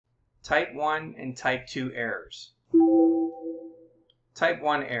Type 1 and Type 2 errors. Type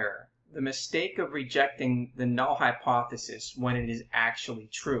 1 error, the mistake of rejecting the null hypothesis when it is actually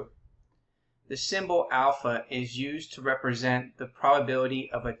true. The symbol alpha is used to represent the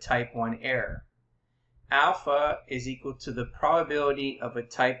probability of a type 1 error. Alpha is equal to the probability of a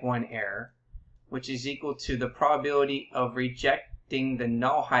type 1 error, which is equal to the probability of rejecting the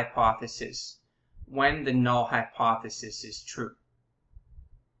null hypothesis when the null hypothesis is true.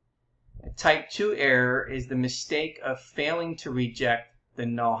 A type 2 error is the mistake of failing to reject the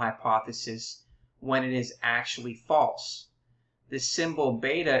null hypothesis when it is actually false. The symbol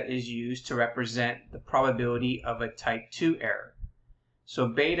beta is used to represent the probability of a type 2 error. So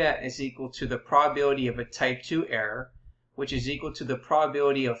beta is equal to the probability of a type 2 error, which is equal to the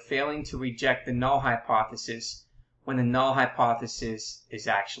probability of failing to reject the null hypothesis when the null hypothesis is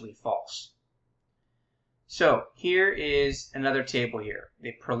actually false. So here is another table here.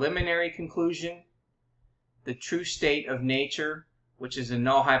 The preliminary conclusion, the true state of nature, which is the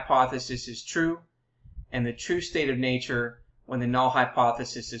null hypothesis is true, and the true state of nature when the null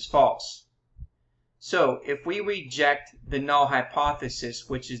hypothesis is false. So if we reject the null hypothesis,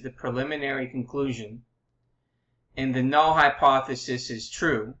 which is the preliminary conclusion, and the null hypothesis is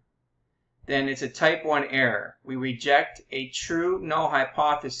true, then it's a type 1 error. We reject a true null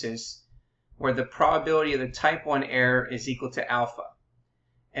hypothesis where the probability of the type 1 error is equal to alpha.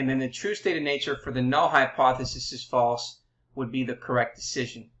 And then the true state of nature for the null hypothesis is false would be the correct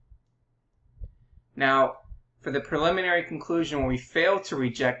decision. Now, for the preliminary conclusion where we fail to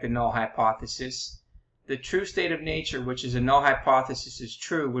reject the null hypothesis, the true state of nature, which is a null hypothesis, is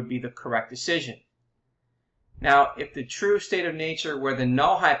true would be the correct decision. Now, if the true state of nature where the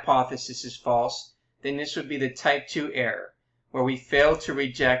null hypothesis is false, then this would be the type 2 error, where we fail to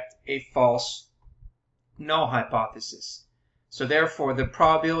reject a false null hypothesis. So therefore, the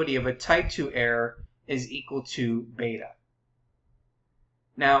probability of a type 2 error is equal to beta.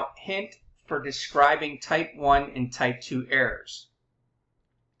 Now, hint for describing type 1 and type 2 errors.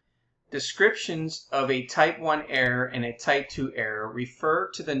 Descriptions of a type 1 error and a type 2 error refer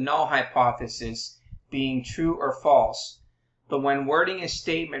to the null hypothesis being true or false, but when wording a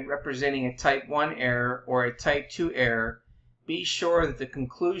statement representing a type 1 error or a type 2 error, be sure that the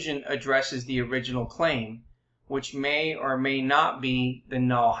conclusion addresses the original claim, which may or may not be the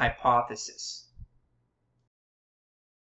null hypothesis.